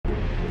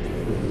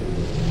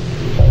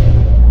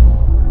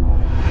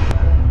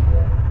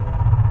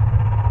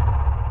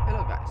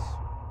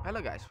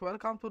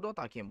welcome to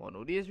Dota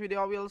Kimono. This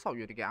video will show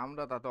you the game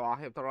Dota 2. I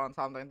have to run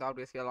something to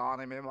upscale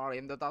on memory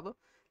in Dota 2.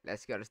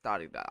 Let's get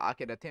started.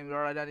 Okay, the team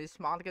that is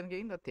smart can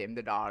gain, the team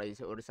that is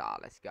Ursa.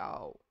 Let's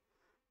go.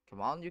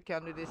 Come on, you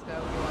can do this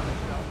now. Come on,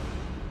 let's go.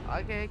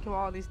 Okay, come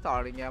on, it's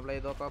starting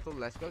gameplay Dota 2.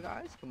 Let's go,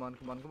 guys. Come on.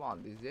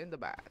 This is in the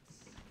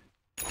bats.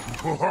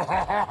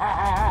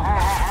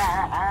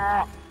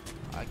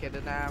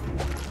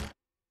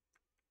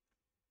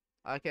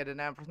 Okay, the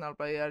name personal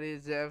player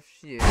is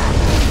FC.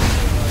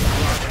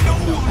 No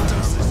one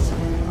does this.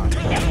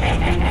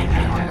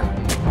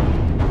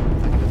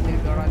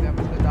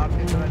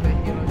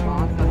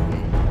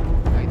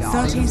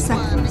 30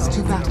 seconds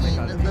to battle.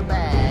 In the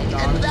bag,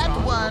 and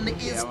that one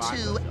is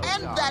two,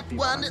 and that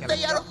one,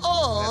 they are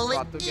all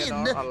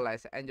in.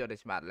 Let's enjoy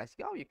this match. Let's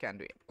go. You can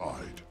do it.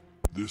 Right.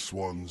 This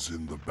one's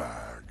in the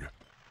bag.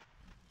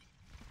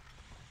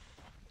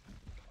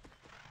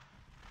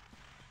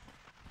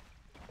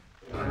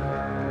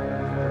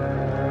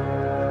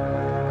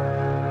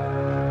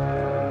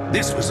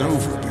 This was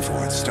over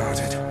before it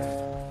started.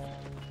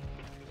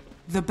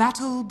 The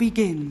battle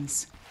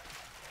begins.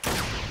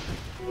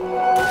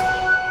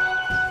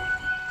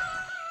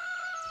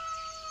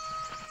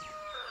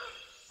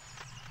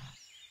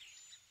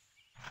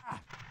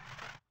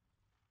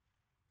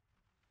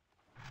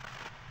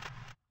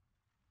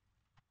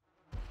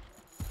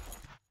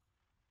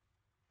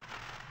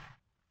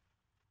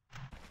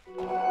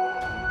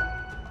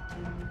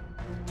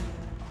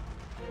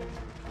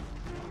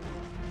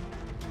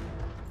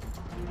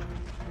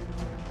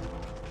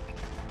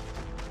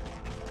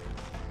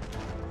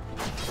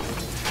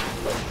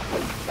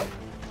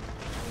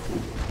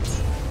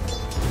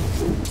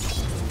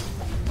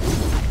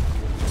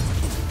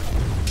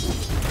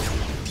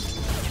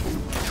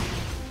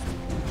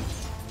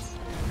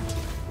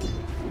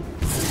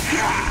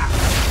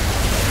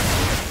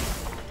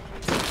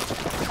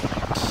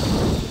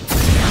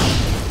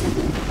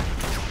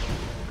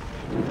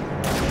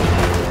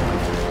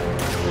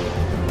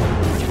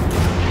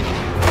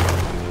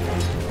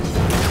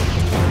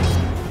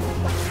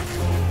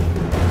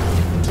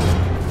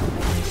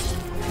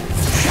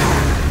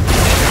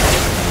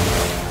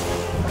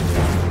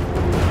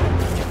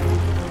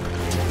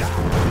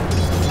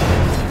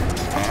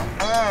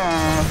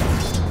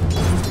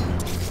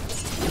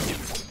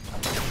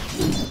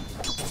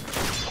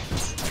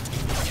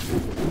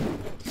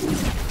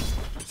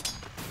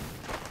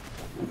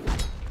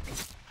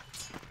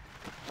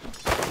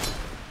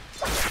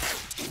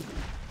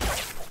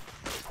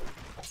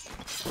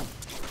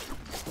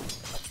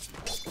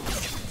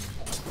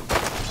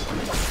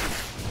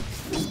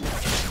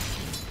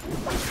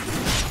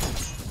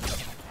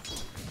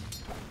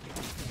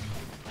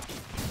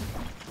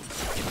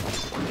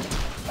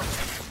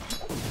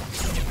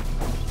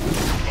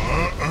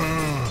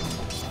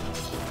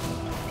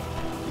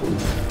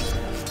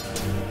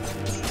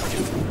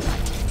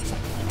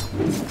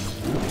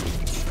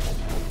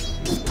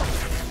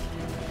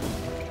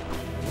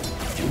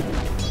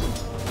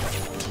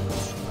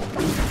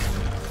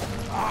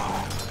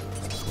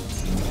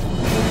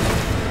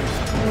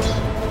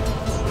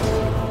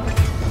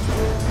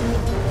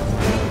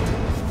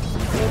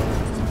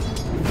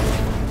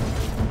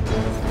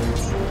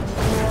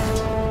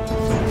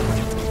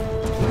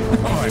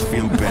 I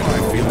feel better.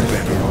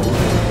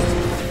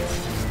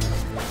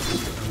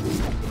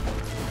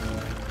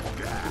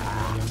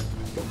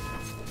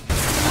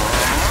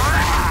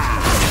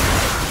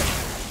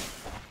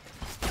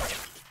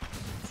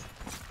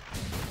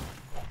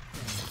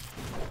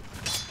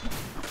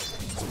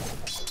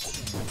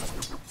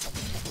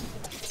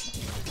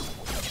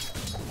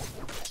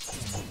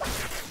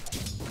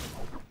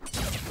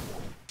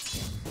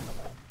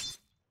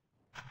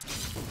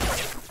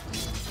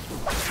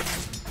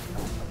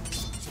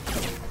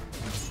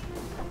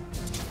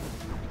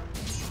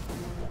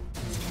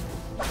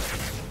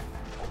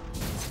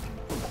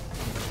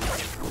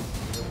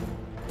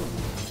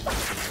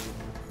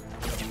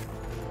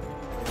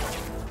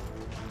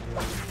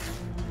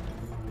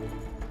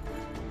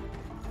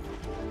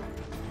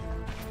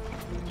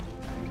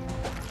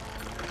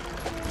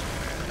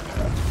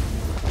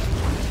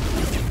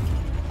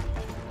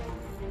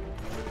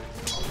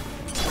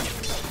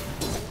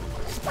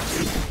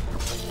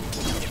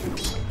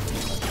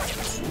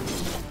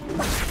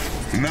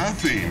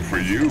 Nothing for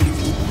you.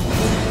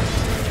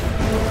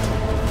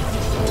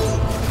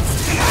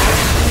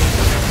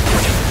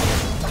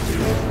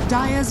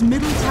 Dire's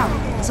middle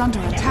tower is under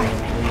attack.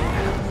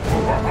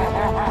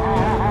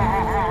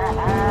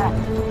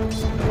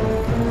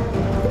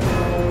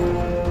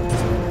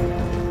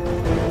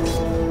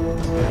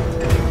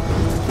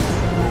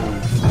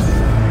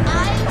 I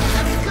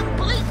am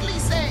completely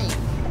safe.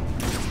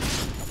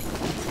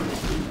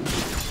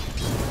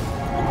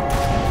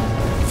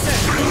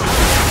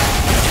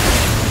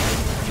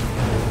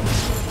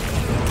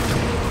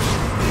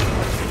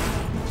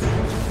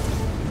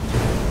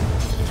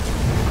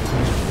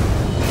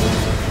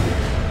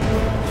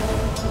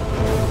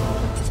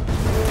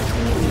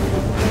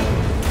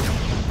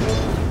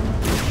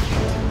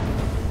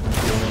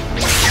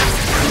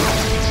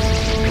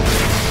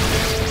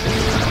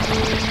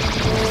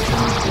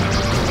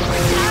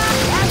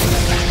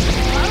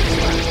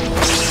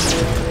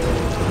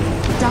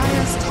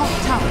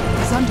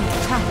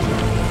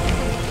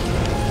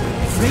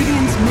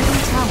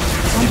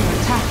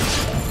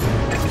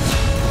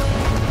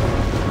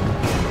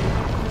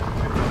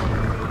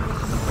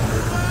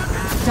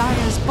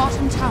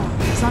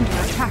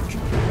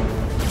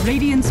 attack.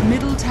 Radiant's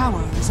middle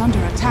tower is under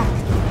attack.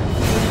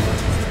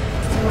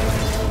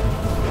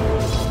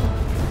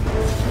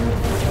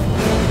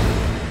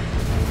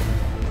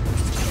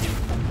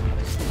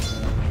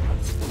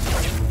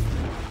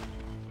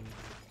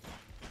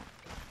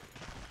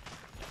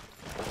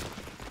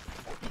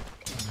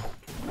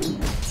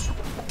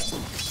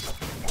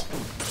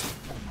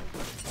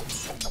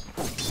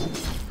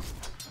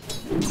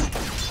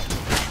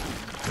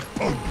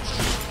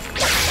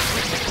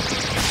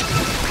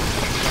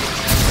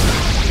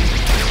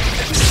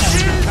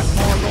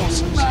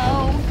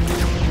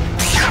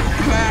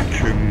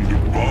 Blackened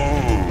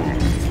bone.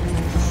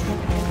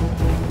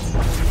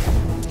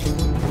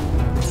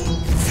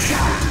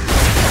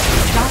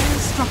 Dire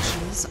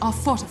structures are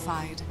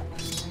fortified.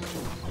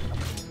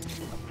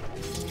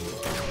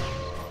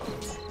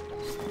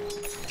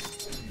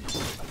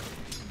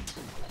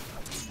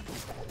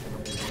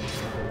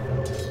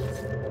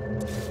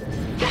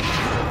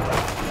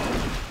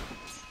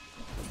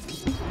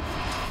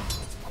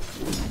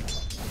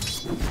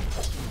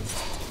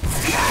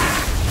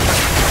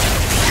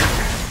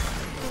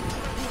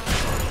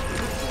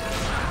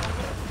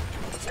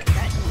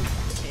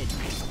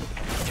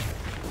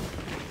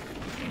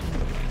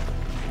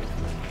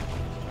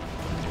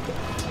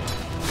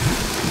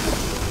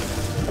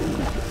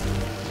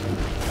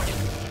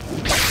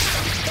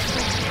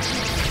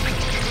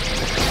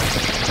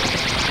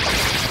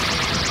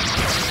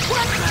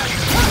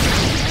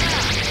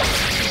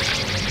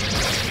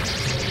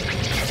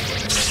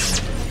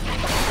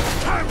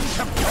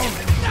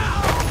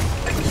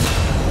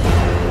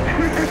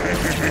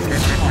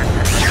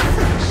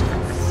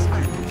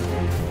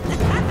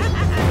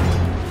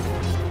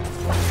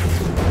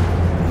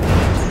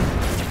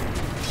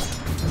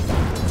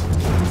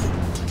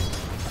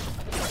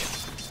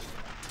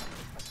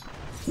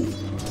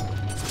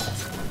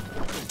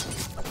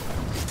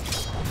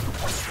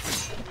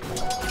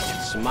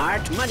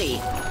 Smart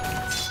money.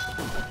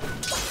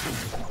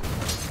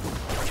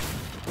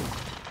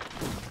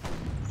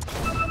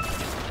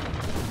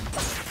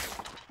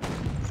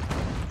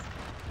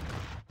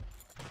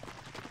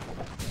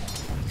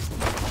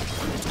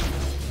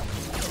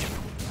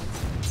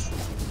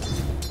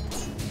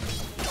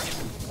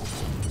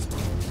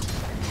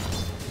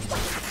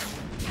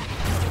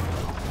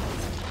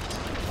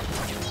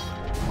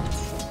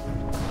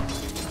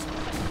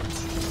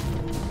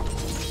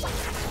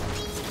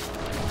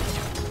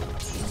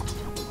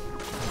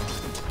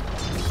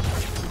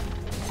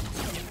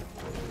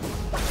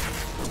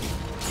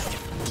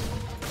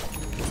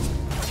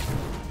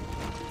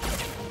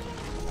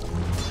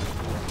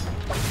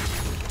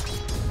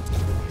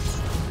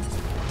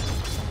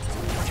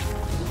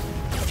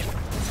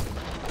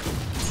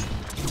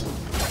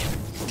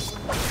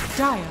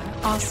 Dire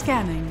are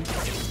scanning.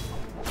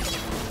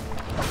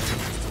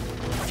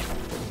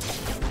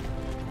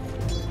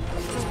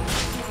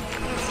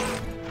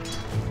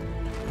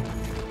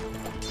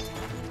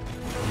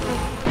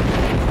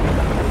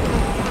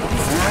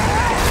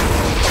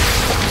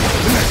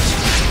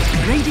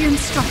 Radiant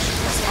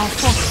structures are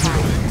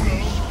fortified.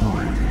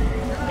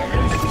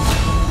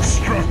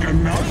 Struck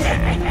another.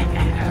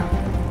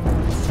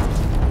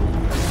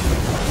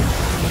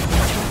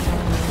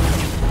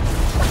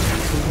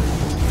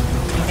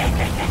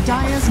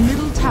 Dire's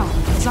middle tower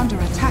is under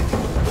attack.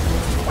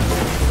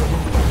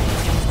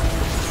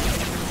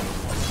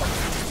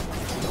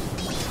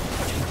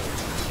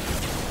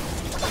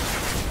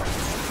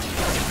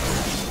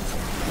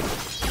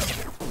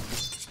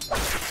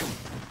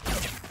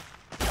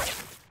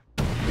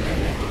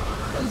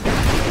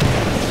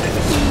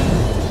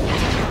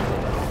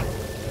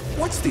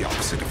 What's the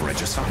opposite of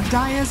regicide?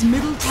 Dire's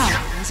middle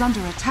tower is under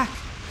attack.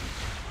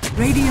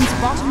 Radiant's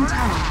bottom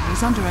tower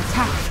is under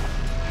attack.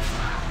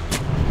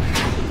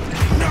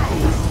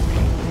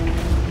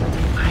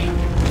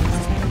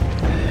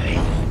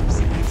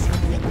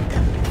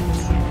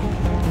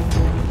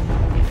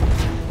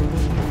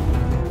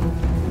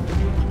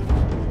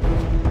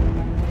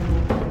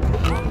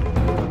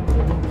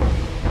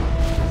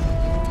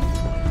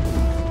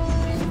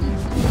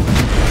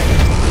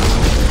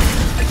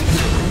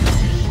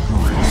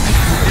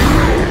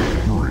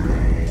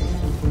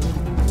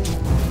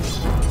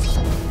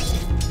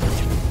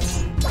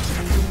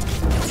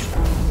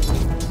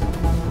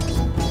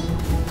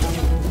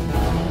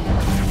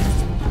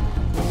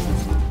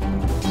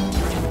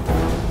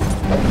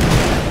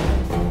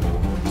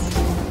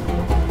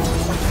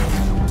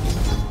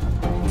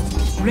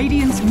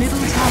 Radiant's middle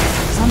tower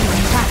is under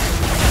attack.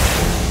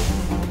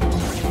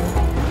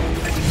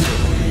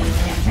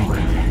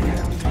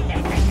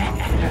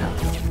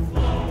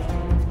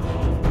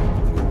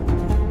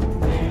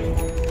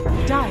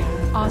 Dire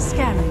are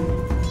scanning.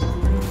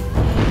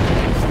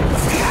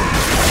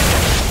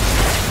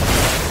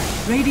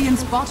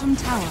 Radiant's bottom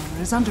tower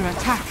is under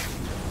attack.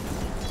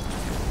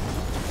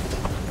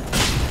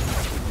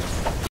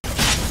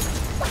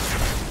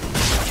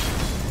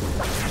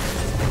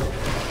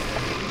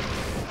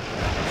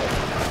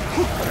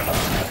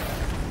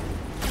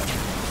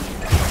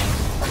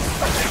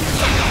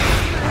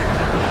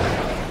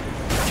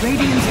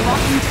 Radiant's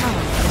bottom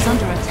tower is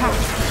under attack.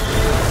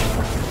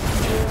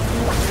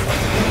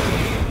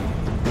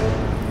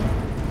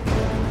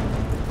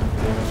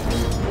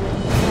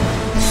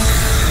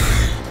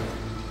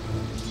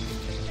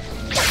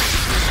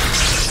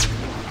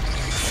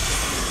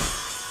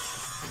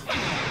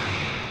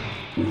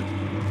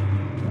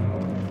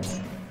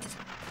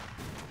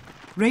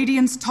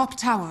 Radiant's top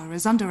tower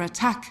is under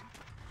attack.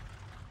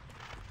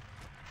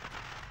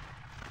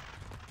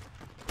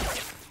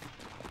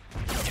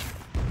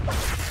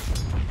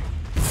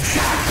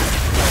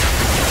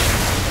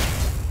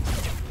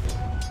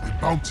 A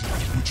bounty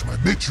which my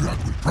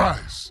matriarch will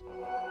prize.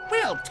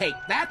 We'll take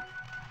that.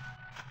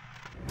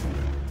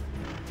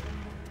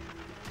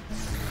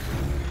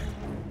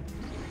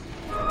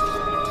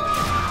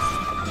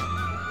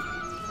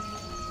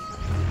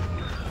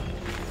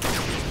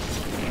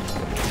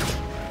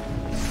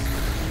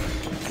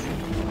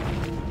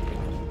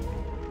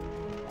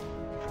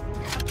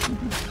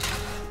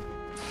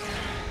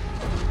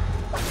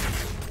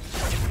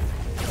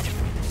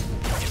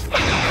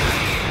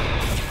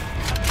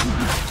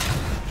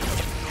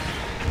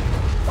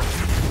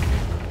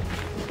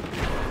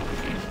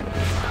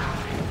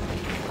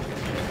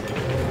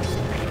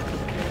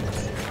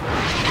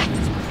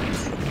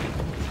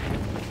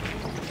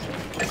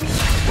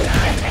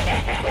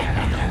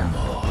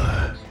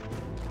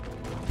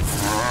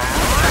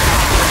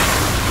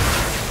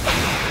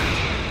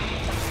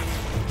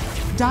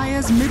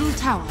 Dire's middle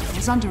tower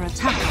is under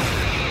attack.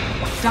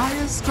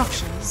 Dire's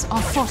structures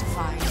are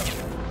fortified.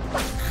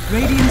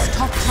 Radiant's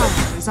top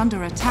tower is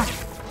under attack.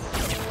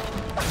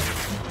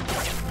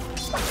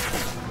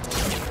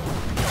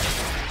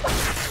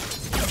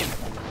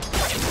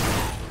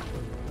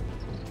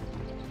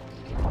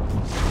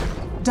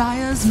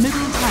 Dire's middle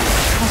tower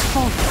has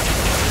fallen.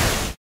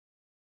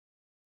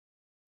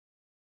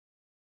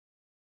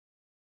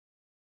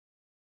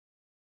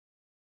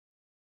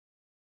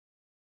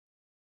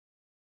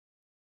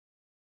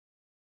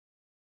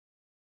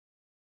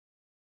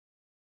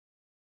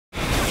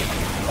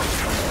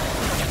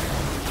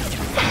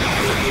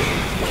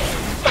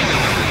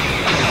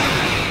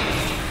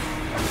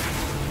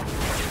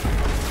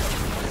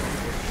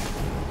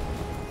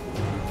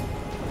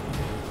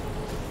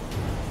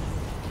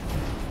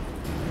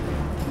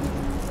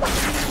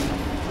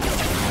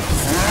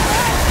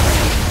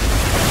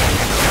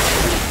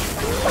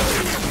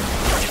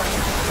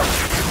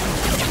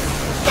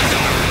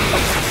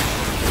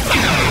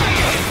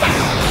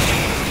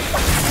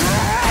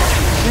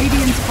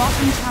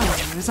 Bottom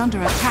tower is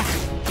under attack.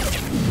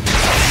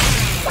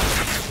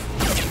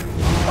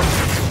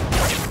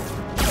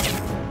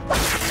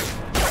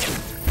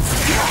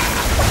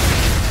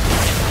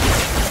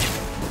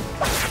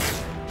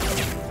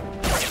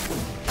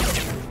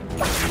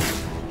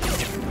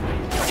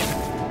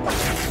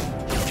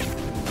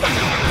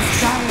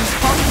 Dire's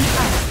bottom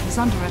tower is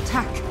under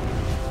attack.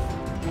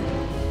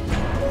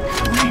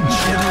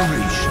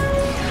 Regeneration.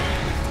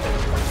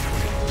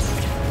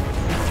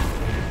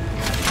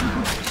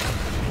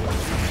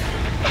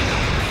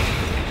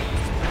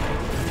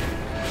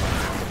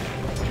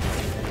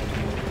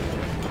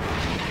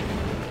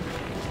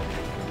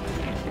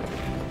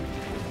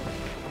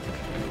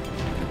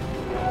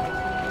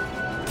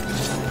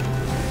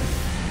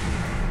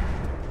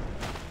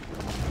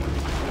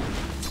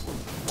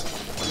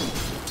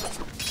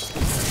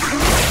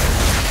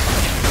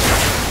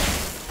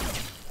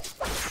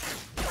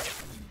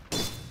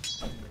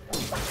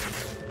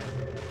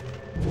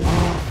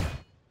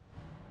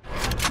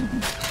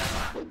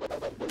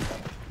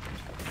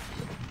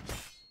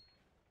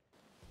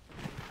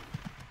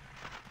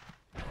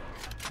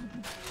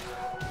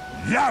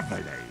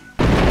 Lovely!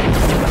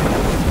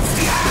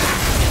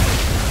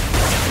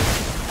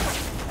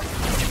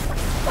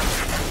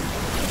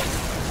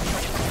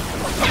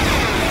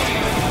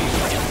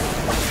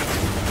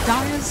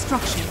 Dire's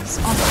structures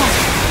are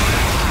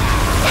fortified.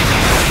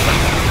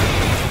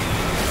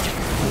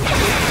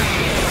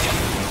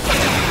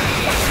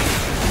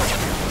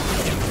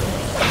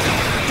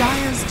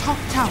 Dire's top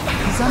tower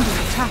is under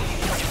attack.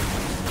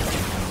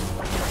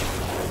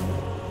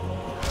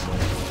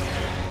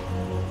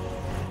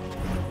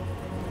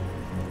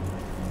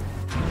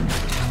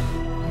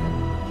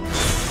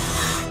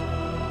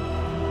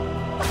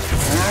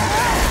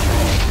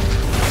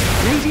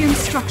 Radiant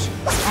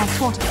structures are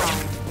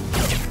fortified.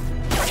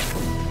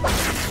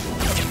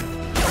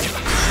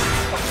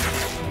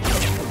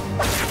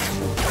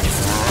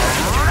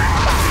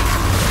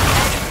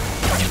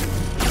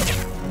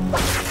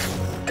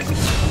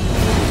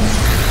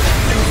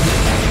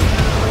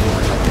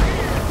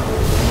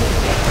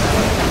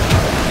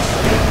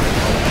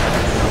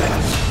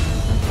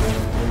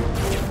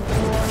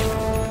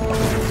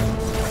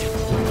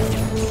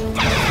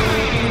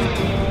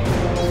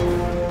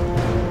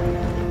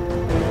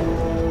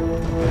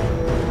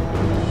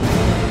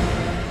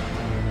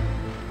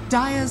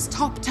 Dire's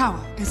top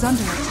tower is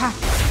under attack.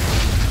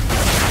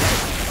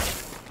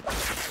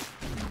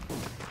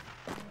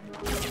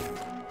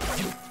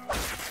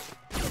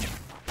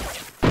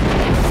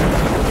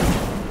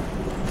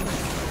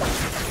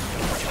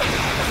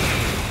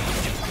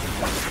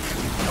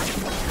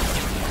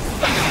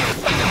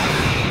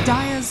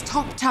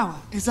 top tower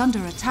is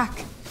under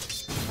attack.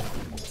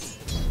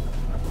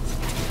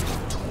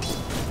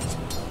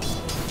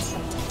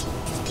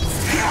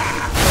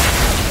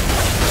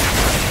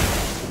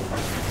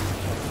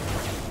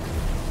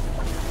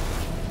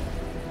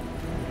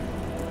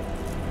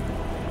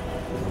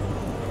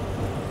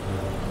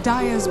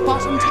 Dire's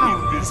bottom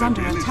tower is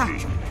under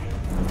attack.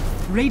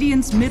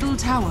 Radiant's middle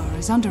tower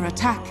is under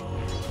attack.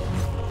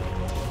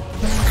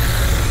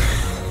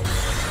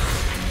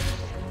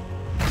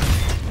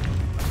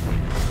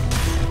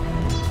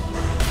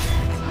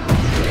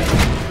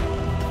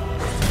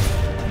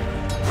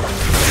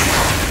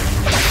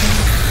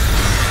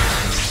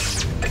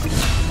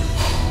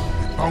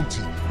 A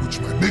bounty which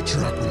my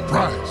matriarch will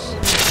prize.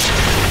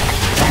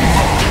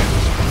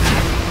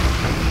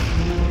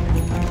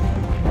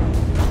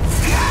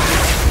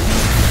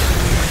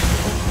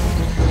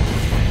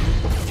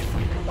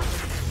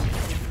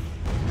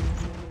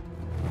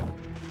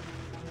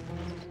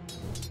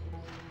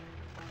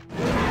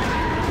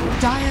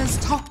 Dire's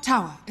top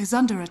tower is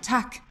under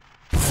attack.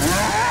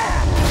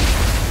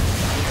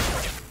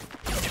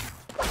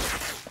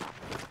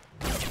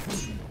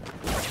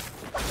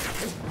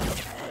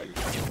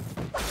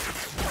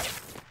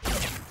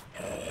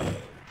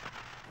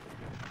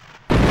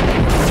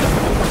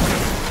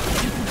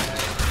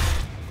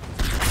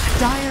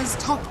 Dire's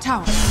top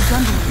tower is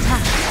under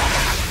attack.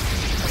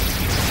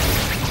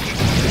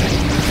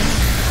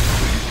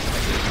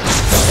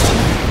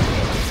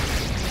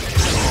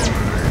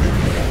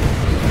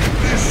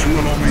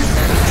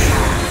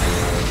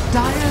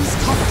 Dire's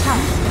top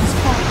tower is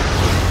falling.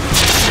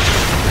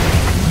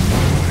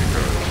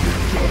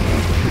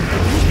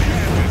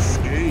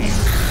 Escape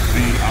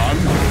the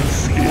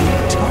unseen.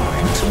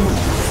 Time to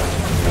move.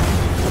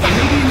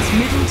 Radiant's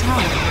middle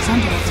tower is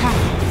under attack.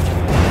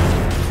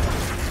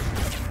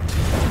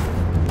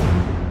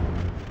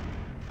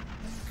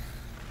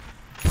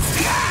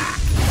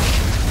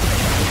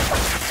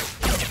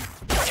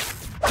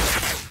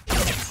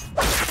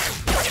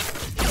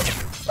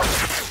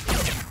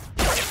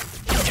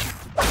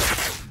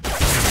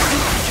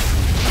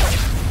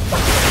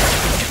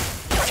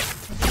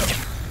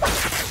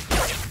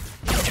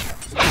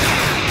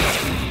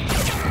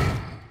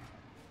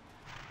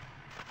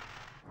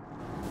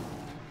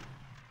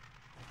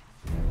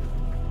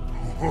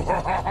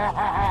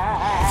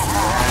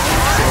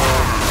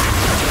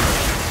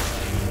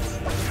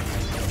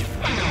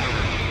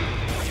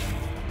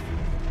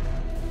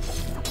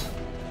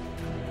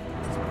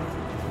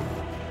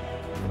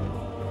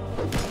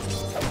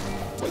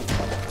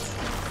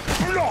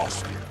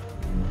 Lost!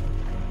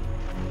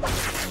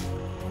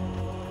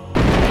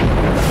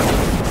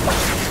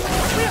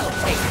 We'll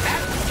take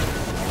that.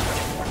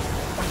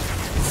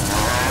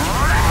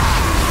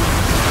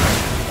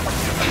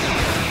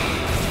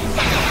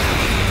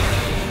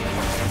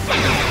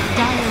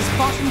 Dire's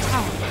bottom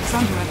tower is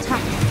under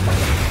attack.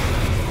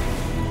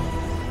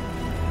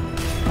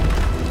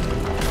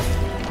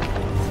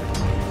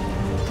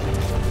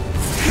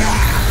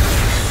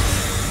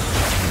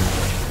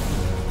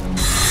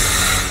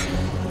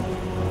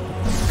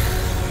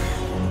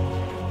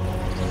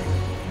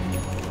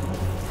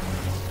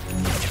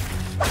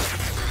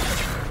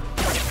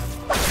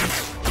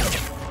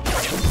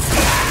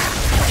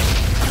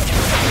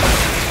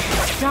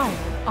 Dire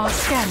are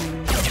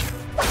scanning.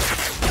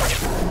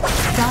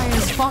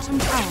 Dire's bottom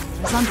tower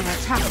is under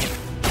attack.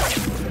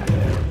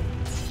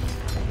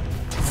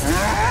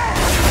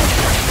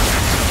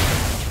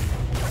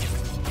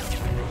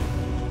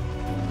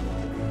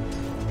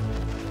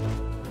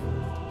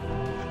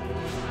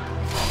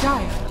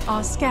 Dire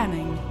are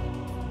scanning.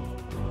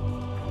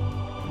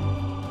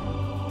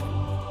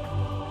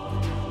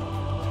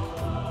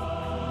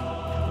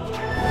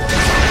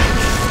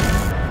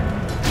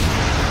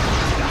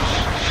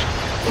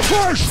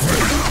 Crush me!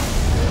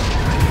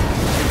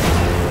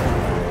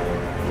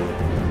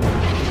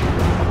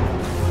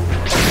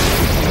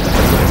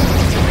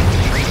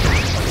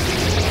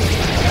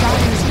 Dire's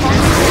bottom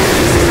tower is under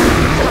attack.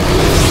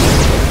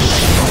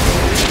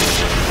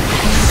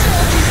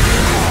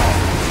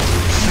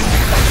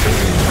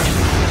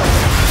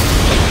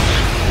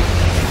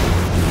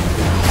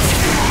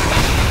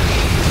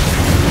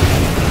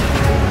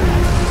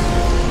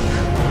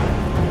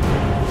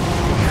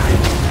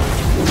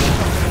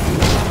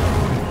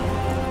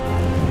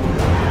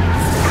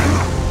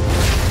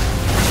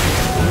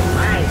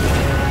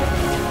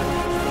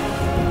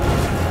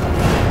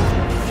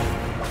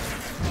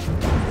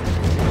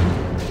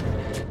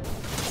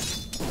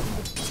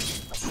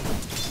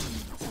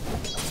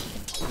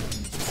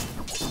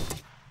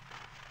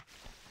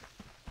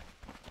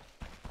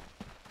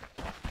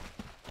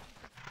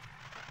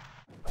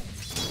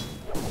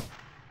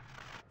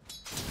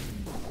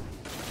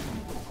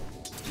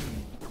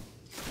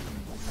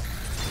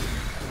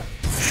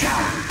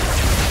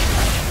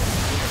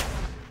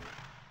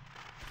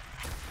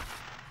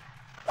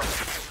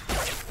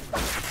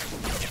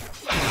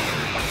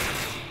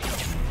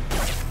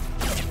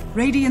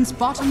 Radiant's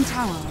bottom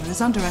tower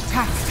is under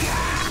attack.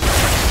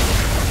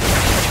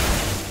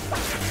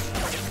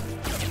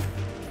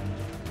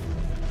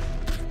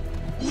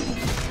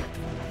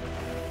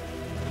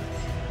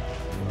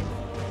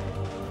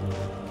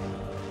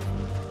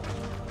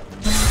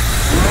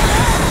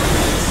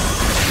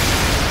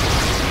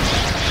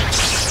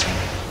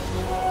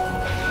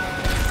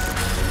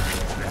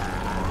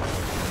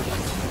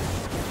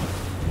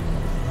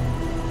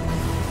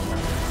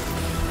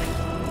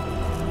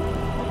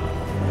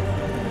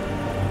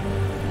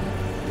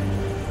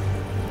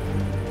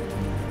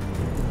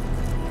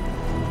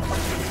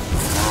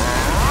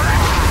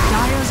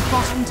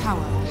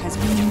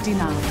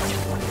 99.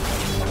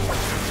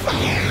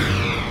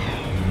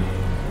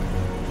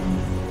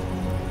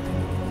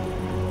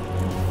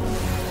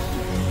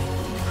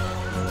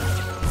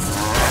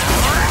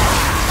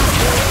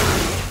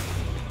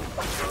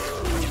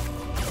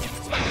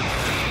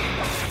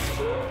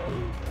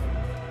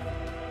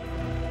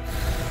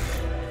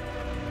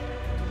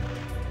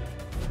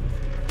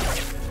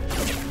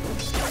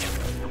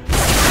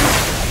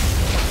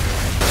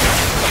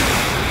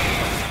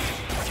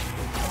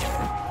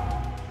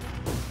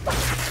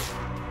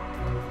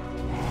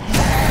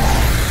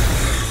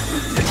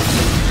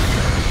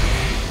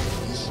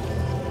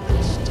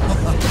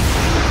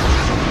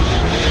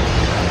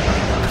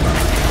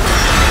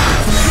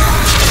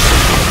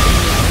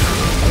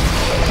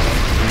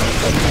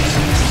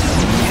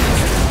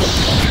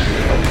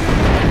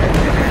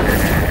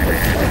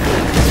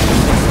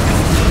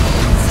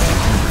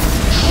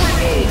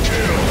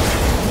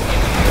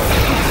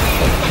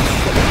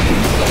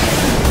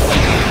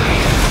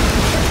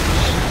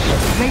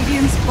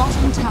 Radiant's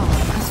bottom tower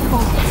has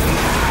fallen.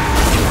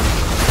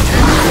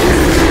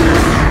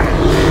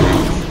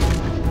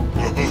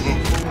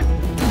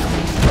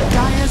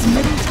 Dire's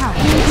middle tower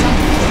is under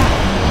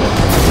attack.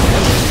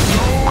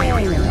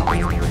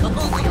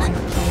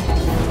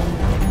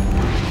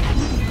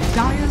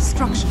 Dire's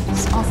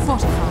structures are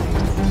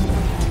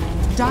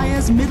fortified.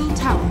 Dire's middle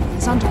tower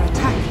is under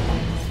attack.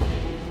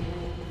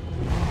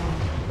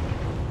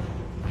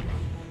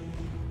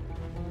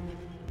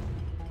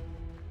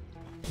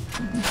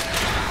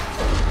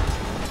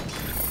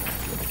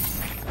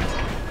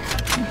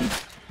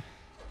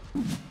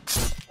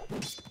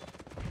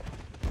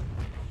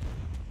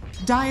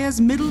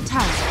 Dire's middle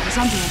tower is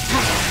under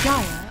attack.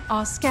 Dire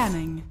are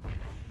scanning.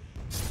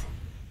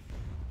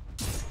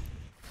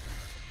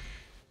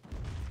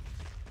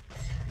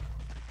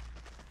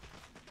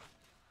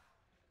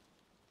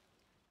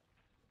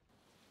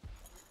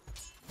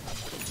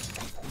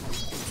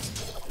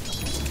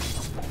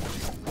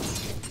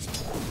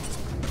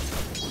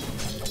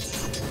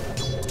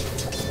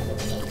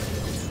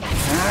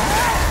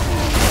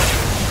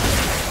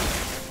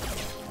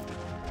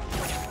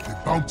 The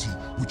bounty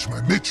which my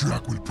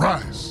matriarch will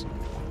prize.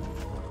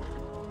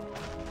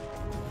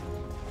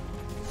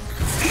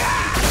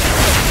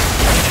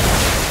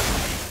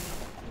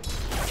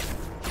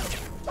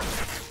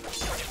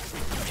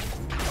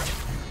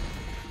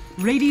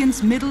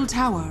 Radiant's middle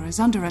tower is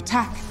under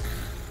attack.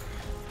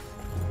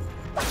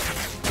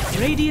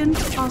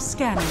 Radiant are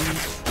scanning.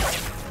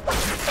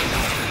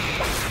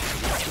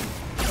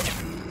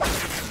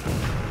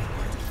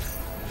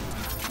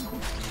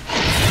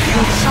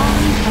 Your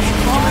song has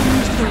fallen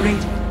to the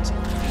Radiant.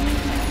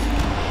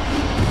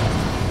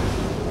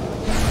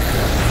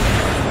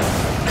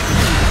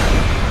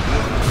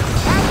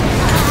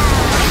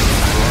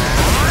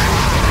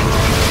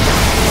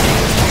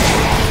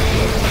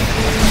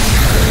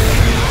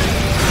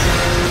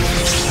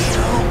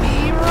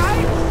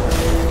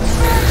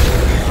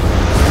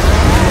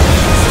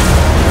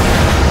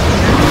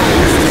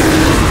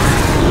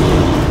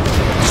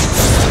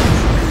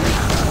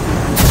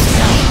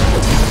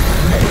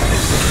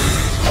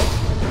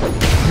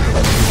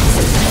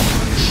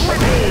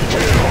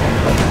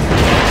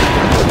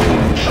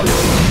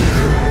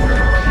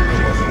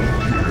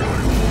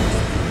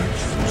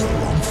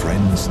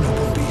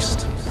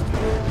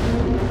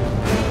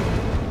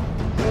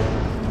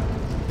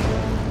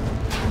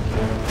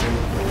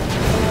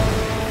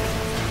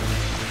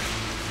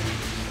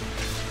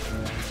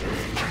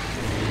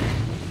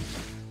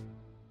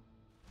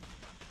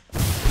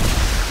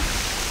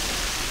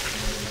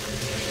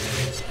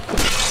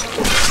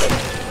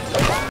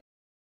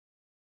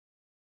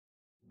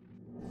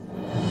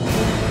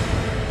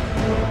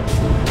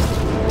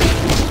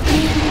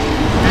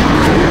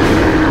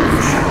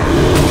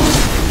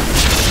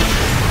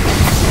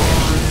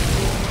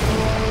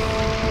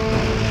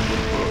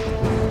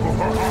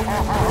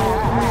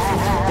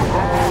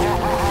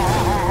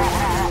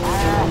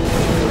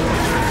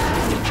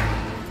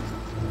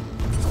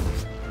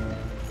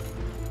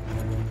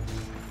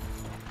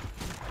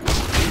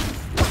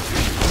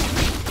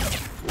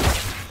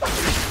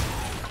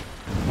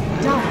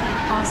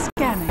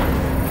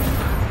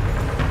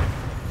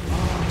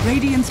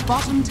 Radiant's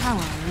bottom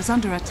tower is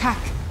under attack.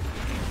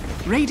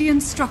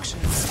 Radiant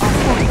structures are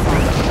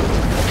fortified.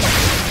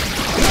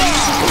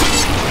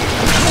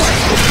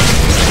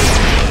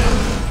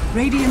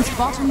 Radiant's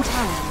bottom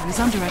tower is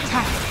under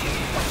attack.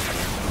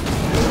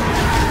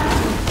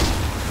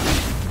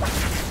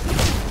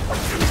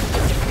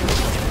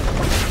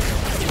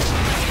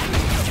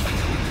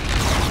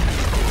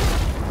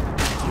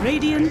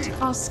 Radiant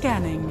are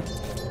scanning.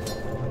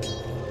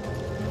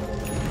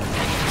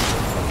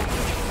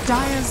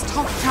 Dire's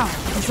top tower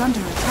is under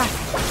attack.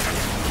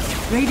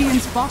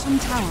 Radiant's bottom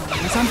tower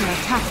is under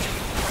attack.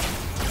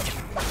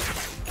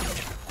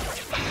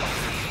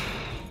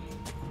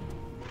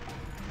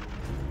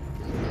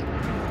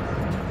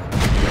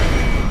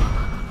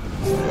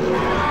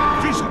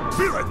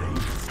 Visibility!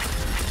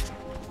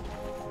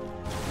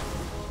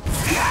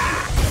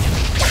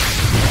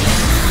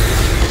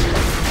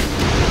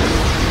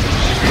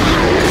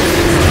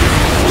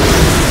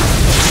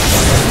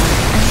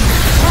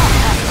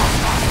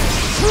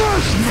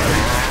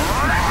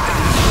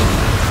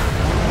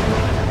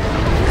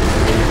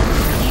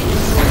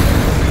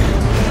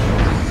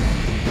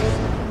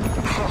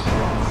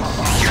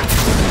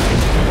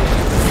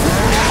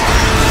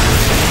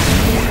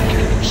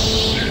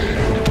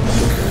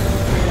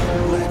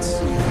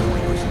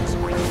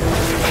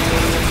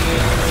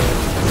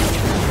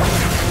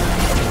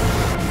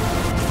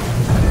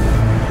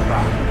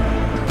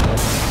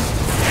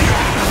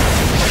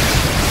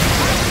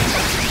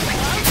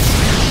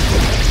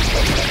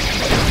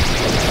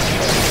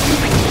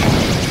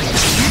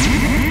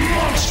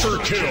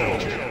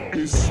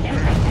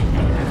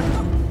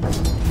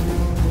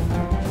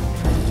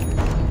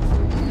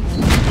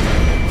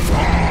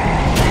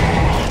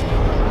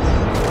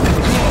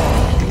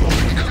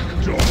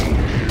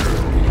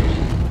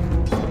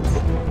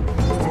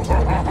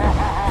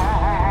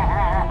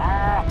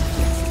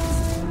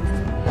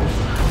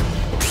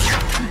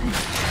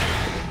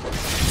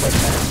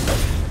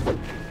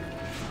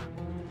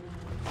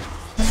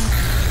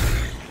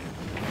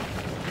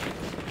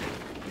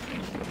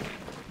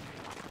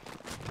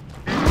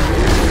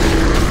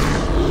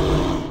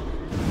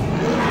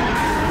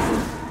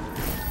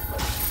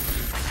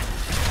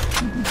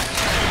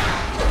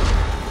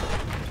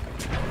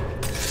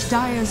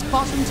 Dire's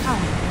bottom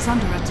tower is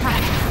under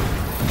attack.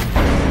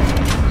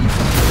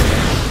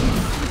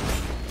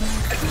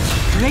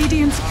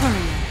 Radiant's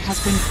courier has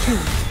been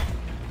killed.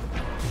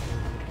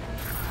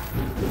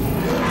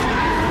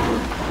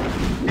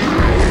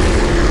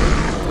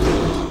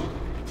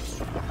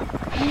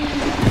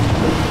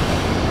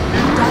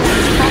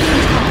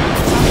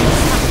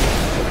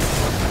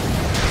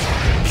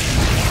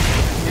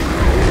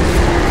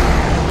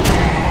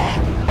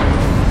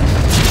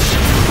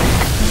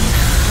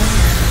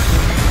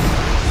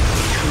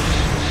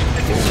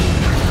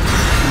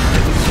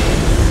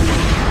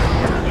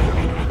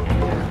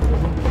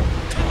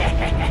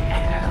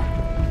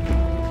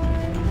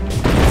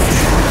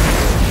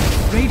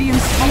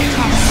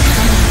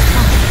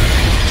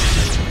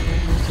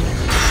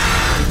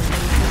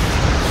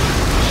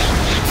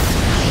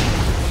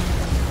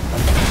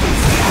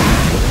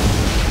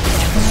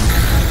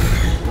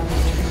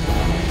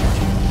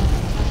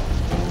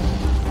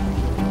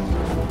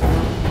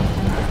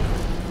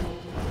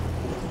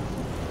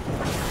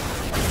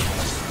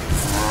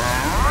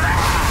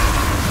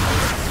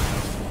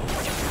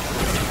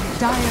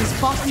 Dire's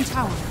bottom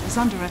tower is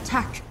under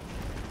attack.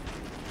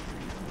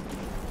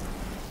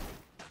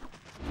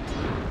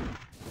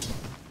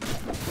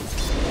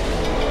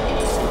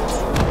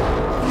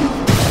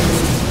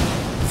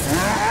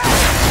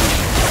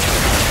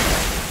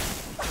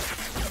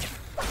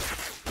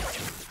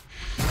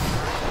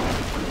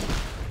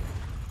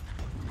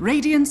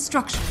 Radiant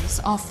structures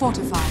are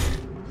fortified.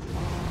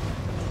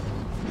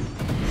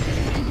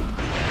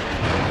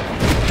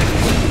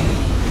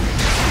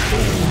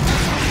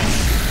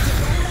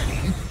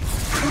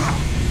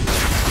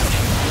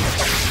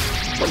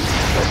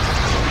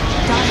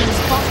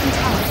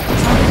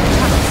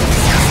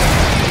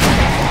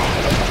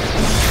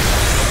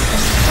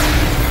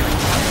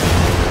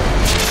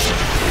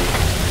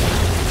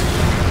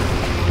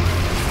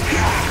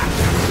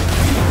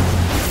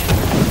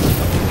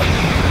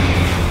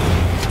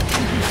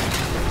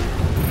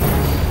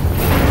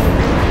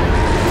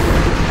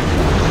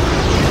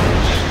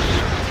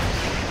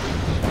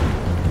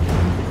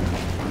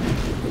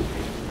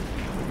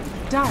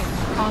 Dire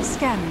are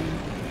scanning.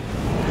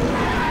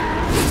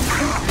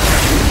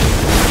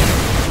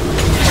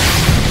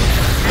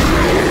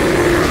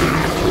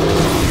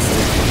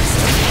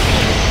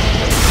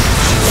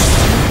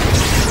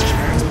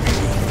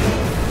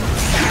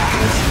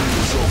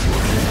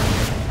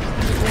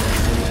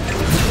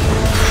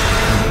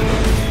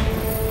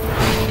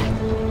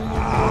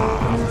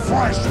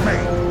 Fresh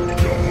meat.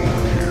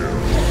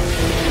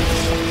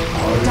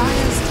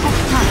 Dire's top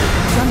tower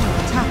is under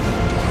attack.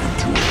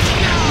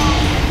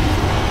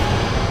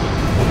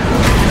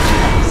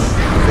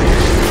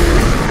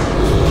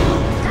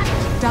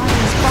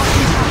 Dire's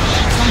bottom tower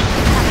is under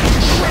attack.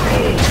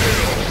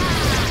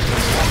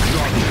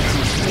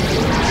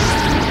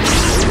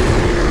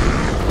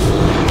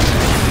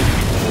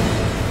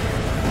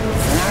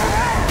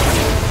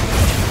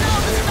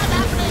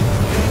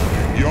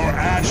 Your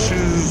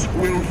ashes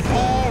will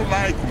fall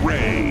like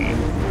rain.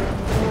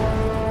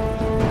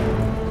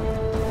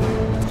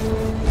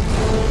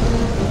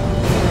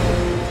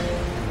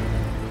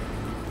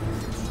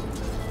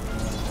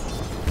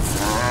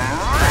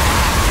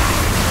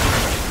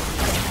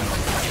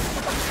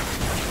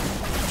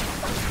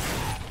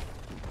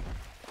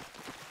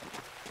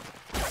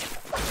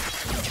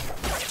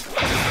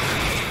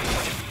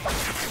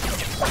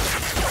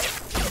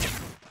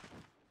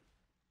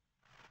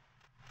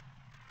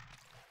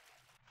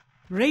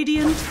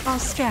 Radiant are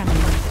scanning.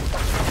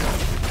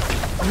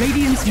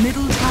 Radiant's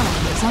middle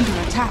tower is under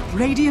attack.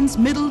 Radiant's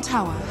middle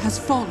tower has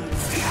fallen.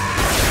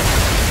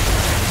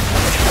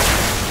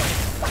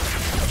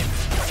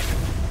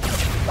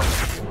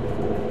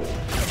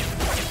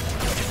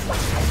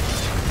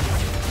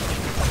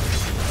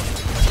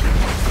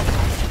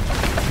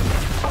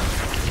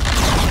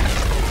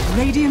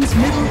 Radiant's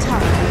middle tower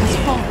has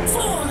fallen.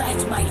 Fall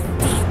at my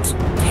feet,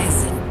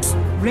 peasant.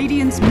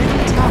 Radiant's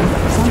middle tower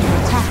is under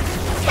attack.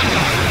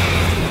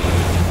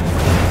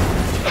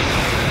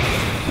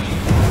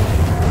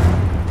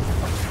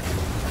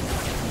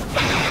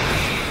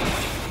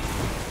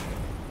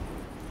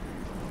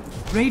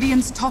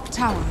 Radiant's top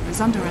tower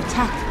is under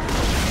attack.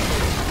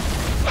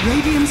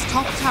 Radiant's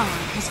top tower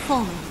has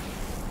fallen.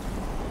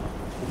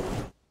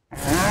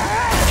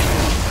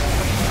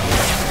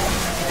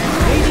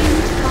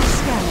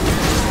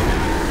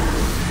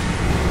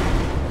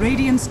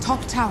 Radiant's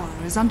top tower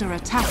is under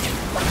attack.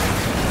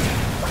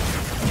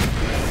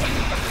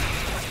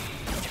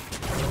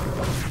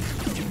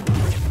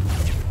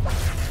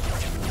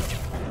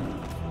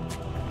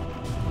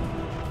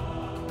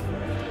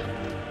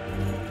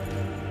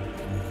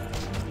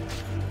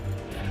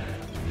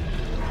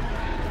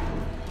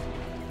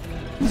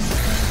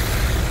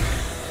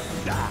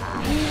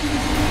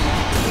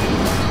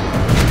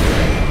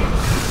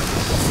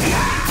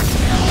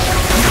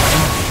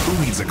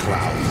 Who needs a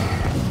cloud?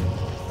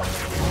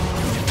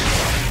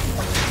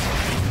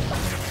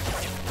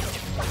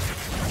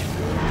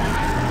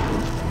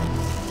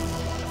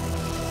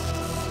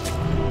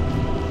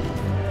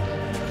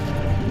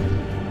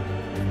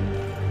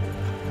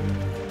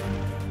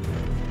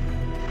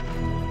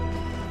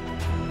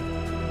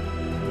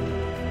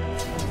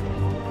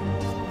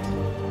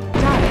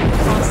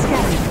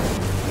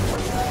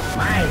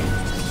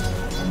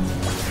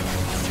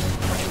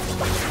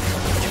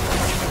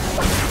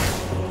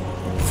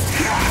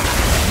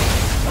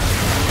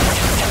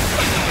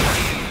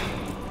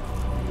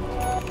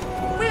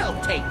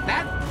 Take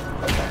that.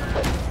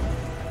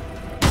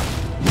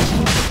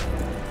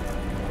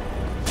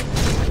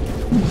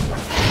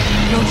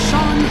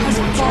 Roshan has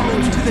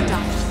fallen to the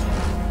dust.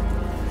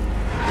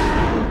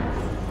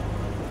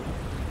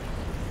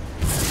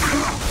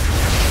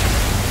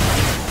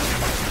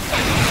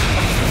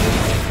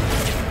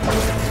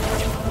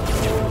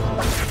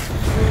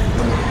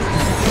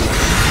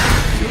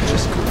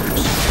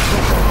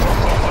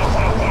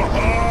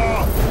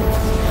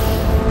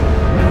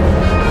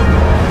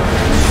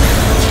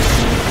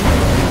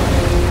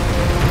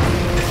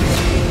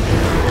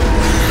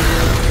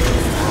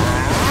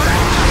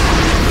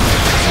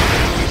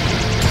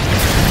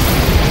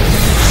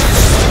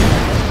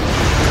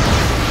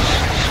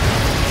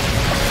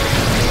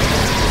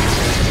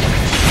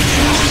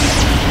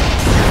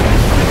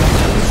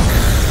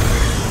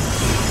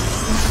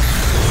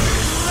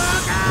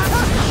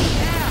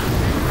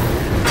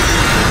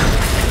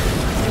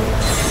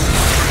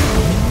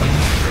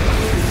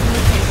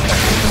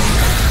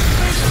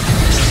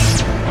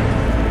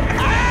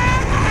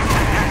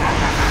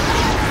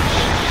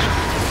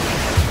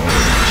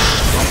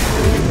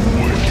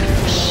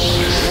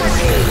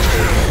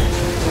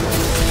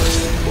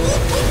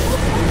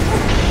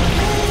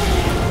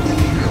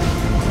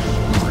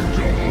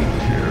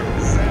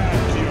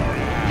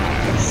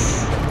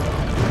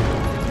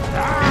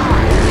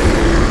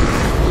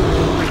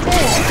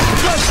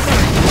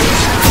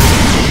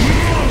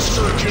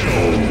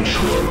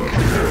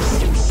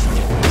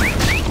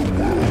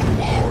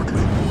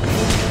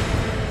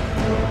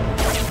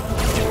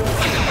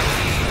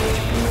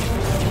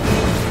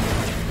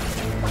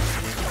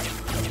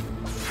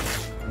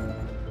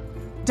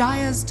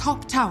 Dire's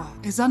top tower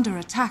is under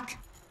attack.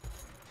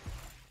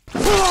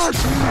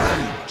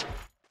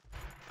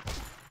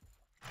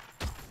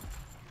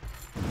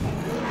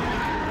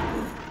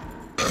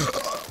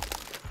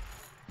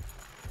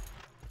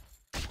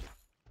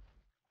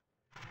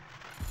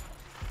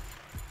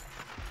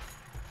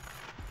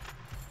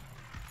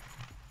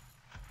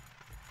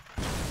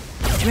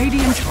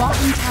 Radiant's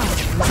bottom tower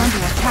is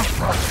under attack.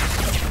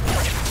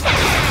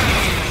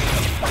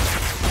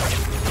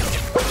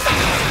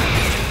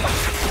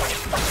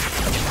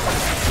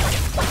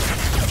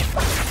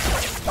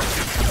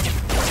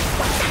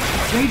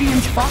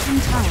 Radiant's bottom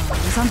tower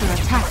is under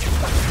attack.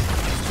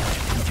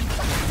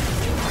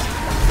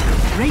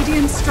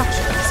 Radiant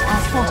structures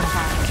are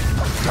fortified.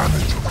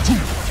 Damage of 2.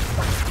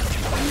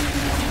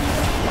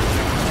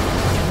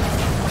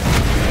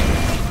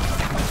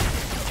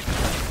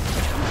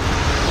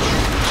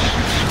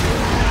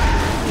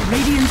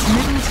 Radiant's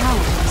middle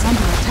tower is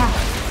under attack.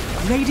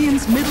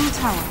 Radiant's middle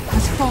tower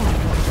has fallen.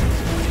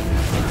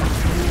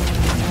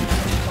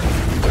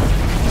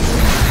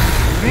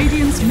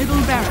 Radiant's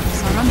middle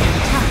barracks are under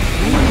attack.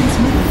 Radiant's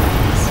middle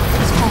barracks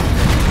has fallen.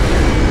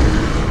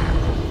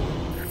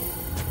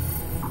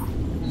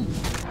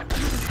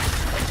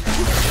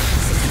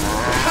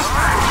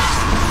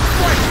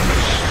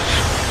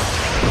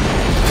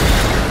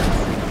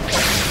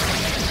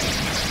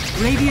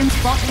 Radiant's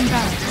bottom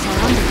barracks are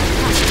under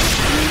attack.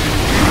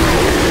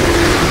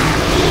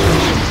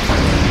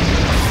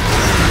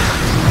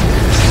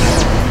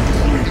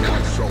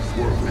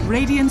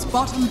 Radiant's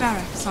bottom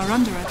barracks are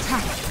under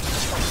attack.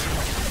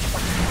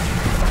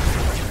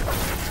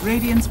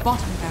 Radiant's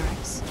bottom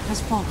barracks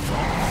has fallen.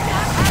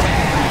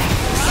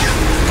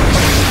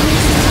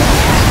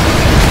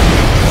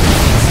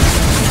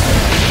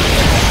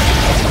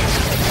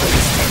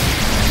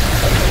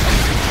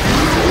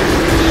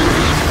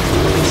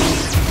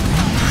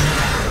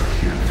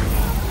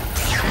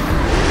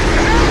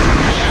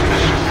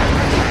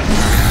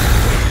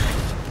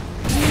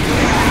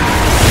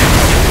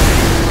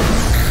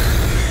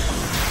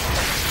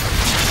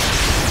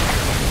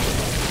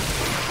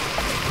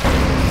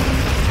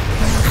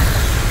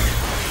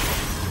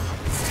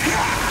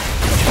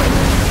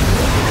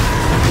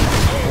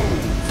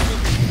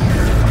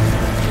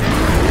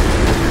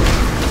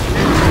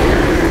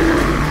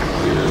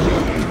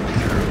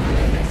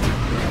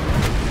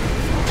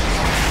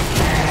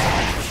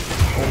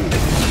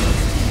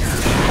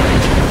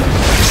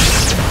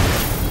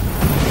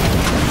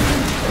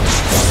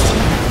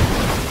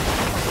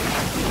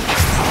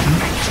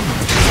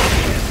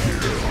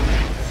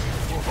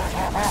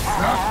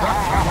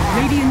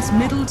 Radiant's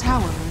middle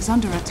tower is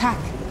under attack.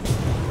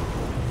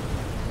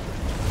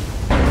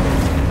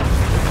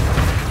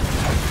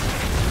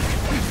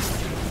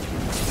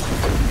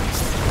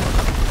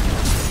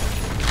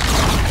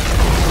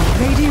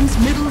 Radiant's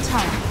middle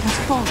tower has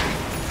fallen.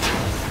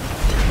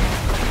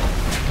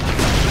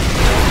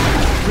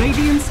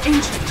 Radiant's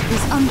ancient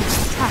is under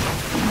attack.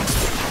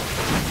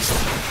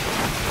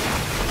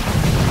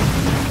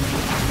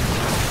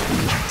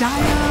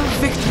 Dire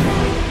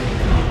victory.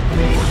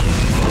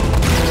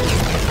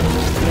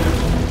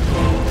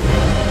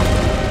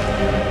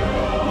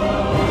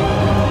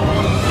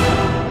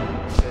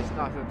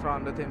 Snacks will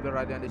turn the team to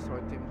right and destroy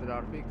team to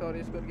our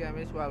victorious. Good game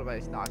as well by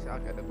Snacks.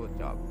 Okay, a good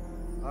job.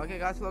 Okay,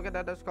 guys, look at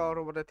that the score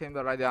over the team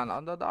to right and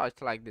under the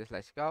arch like this.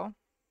 Let's go.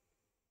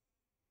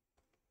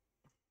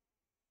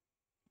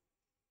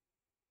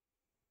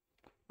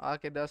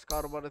 Okay, the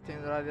score over the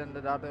team right and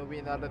the other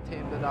winner the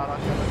team the Dara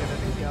look at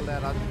the kill there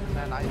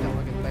and I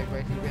don't get back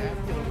by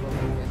CBM kill over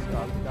the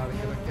score the Dara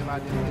kill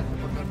right and the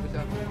super.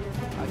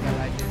 Again,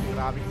 I can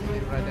grab it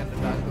right and the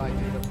dash like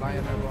the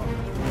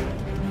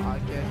flyer.